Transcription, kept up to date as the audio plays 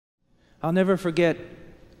I'll never forget,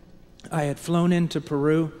 I had flown into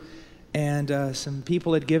Peru, and some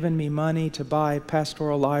people had given me money to buy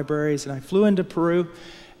pastoral libraries, and I flew into Peru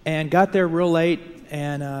and got there real late,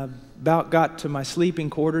 and about got to my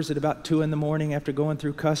sleeping quarters at about 2 in the morning after going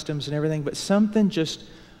through customs and everything, but something just,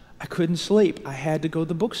 I couldn't sleep. I had to go to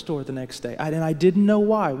the bookstore the next day, and I didn't know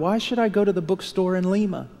why. Why should I go to the bookstore in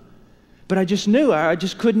Lima? But I just knew, I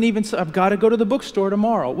just couldn't even, I've got to go to the bookstore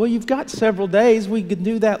tomorrow. Well, you've got several days, we could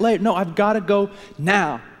do that later. No, I've got to go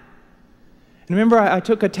now. And remember, I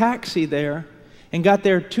took a taxi there and got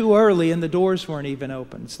there too early and the doors weren't even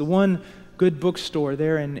open. It's the one good bookstore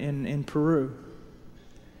there in Peru.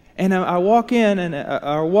 And I walk in, and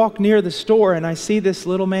I walk near the store, and I see this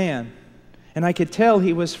little man. And I could tell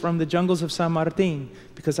he was from the jungles of San Martin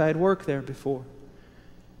because I had worked there before.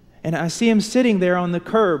 And I see him sitting there on the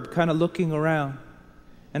curb, kind of looking around.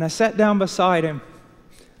 And I sat down beside him.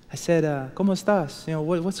 I said, ¿Cómo estás? You know,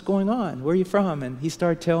 what's going on? Where are you from? And he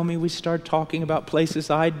started telling me. We started talking about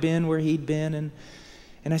places I'd been, where he'd been.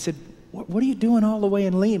 And I said, what are you doing all the way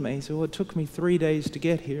in Lima? He said, well, it took me 3 days to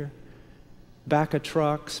get here. Back of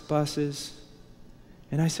trucks, buses.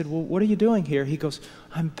 And I said, well, what are you doing here? He goes,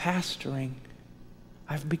 I'm pastoring.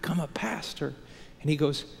 I've become a pastor. And he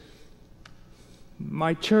goes,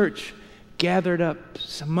 my church gathered up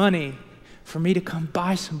some money for me to come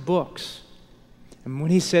buy some books. And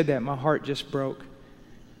when he said that, my heart just broke,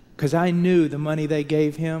 because I knew the money they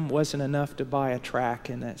gave him wasn't enough to buy a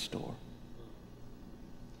tract in that store.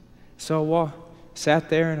 So I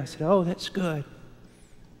sat there and I said, oh, that's good.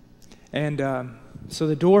 And so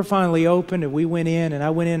the door finally opened and we went in, and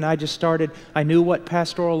I went in and I just started, I knew what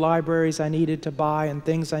pastoral libraries I needed to buy and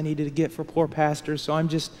things I needed to get for poor pastors, so I'm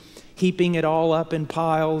just heaping it all up in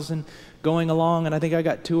piles and going along, and I think I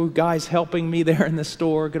got 2 guys helping me there in the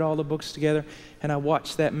store, get all the books together, and I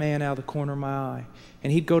watched that man out of the corner of my eye.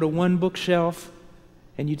 And he'd go to one bookshelf,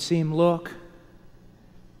 and you'd see him look.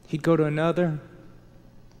 He'd go to another,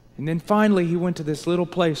 and then finally he went to this little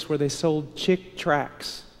place where they sold chick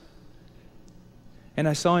tracts. And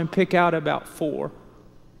I saw him pick out about 4.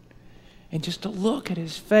 And just to look at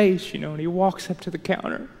his face, you know, and he walks up to the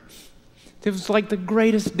counter. It was like the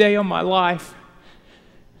greatest day of my life.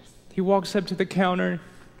 He walks up to the counter.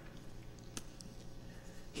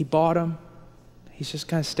 He bought them. He's just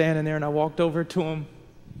kind of standing there, and I walked over to him.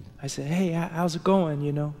 I said, hey, how's it going,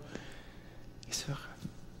 you know? He said,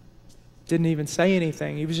 didn't even say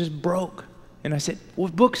anything. He was just broke. And I said,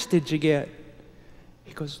 what books did you get?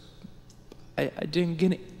 He goes, I didn't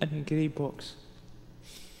get any books.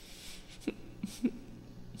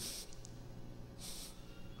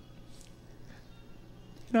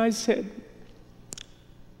 And I said,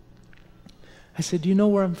 do you know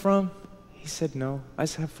where I'm from? He said, no. I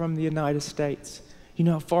said, I'm from the United States. You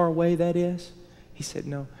know how far away that is? He said,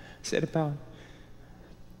 no. I said,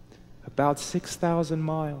 about 6,000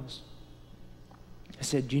 miles. I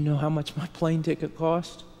said, do you know how much my plane ticket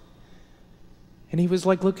cost? And he was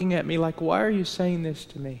like looking at me like, why are you saying this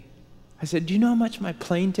to me? I said, do you know how much my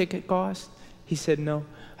plane ticket cost? He said, no.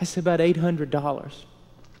 I said, about $800.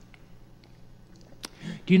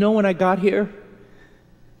 Do you know when I got here?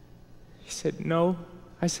 He said, no.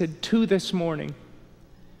 I said, 2 this morning.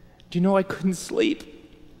 Do you know I couldn't sleep?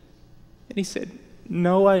 And he said,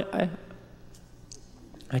 no, I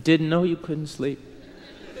didn't know you couldn't sleep.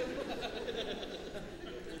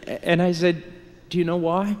 And I said, do you know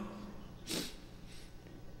why?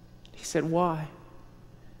 He said, why?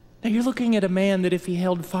 Now you're looking at a man that if he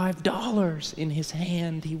held $5 in his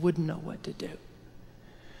hand, he wouldn't know what to do.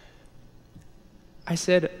 I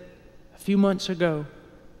said, a few months ago,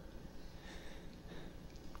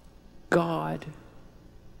 God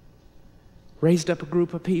raised up a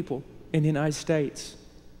group of people in the United States.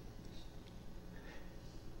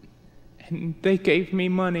 And they gave me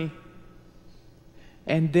money.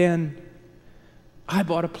 And then I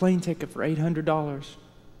bought a plane ticket for $800.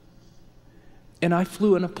 And I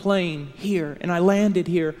flew in a plane here, and I landed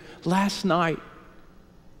here last night,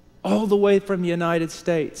 all the way from the United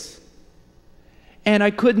States. And I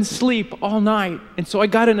couldn't sleep all night. And so I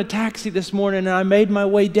got in a taxi this morning and I made my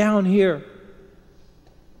way down here.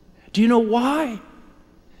 Do you know why?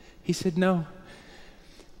 He said, no.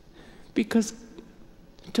 Because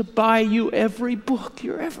to buy you every book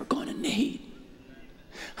you're ever going to need.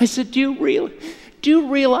 I said, do you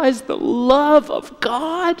realize the love of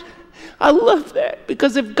God? I love that,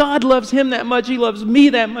 because if God loves him that much, he loves me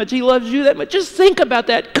that much, he loves you that much. Just think about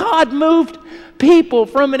that. God moved people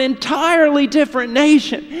from an entirely different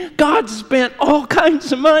nation. God spent all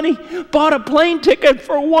kinds of money, bought a plane ticket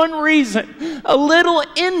for one reason. A little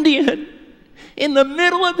Indian in the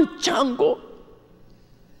middle of the jungle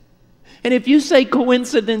And if you say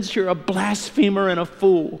coincidence, you're a blasphemer and a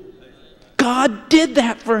fool. God did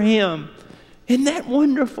that for him. Isn't that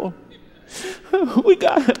wonderful? We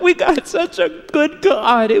got such a good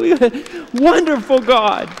God. We got a wonderful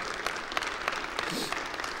God.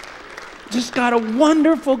 Just got a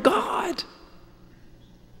wonderful God.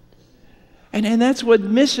 And that's what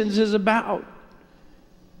missions is about.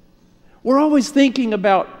 We're always thinking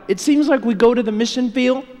about, it seems like we go to the mission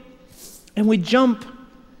field and we jump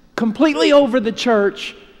completely over the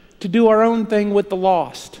church to do our own thing with the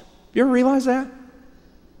lost. You ever realize that?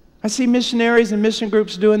 I see missionaries and mission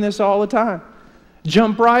groups doing this all the time.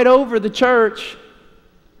 Jump right over the church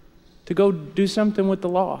to go do something with the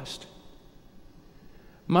lost.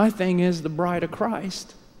 My thing is the bride of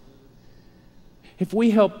Christ. If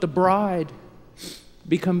we help the bride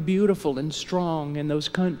become beautiful and strong in those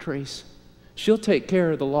countries, she'll take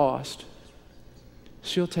care of the lost.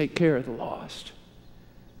 She'll take care of the lost.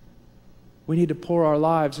 We need to pour our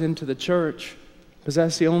lives into the church because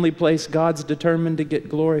that's the only place God's determined to get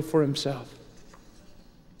glory for himself.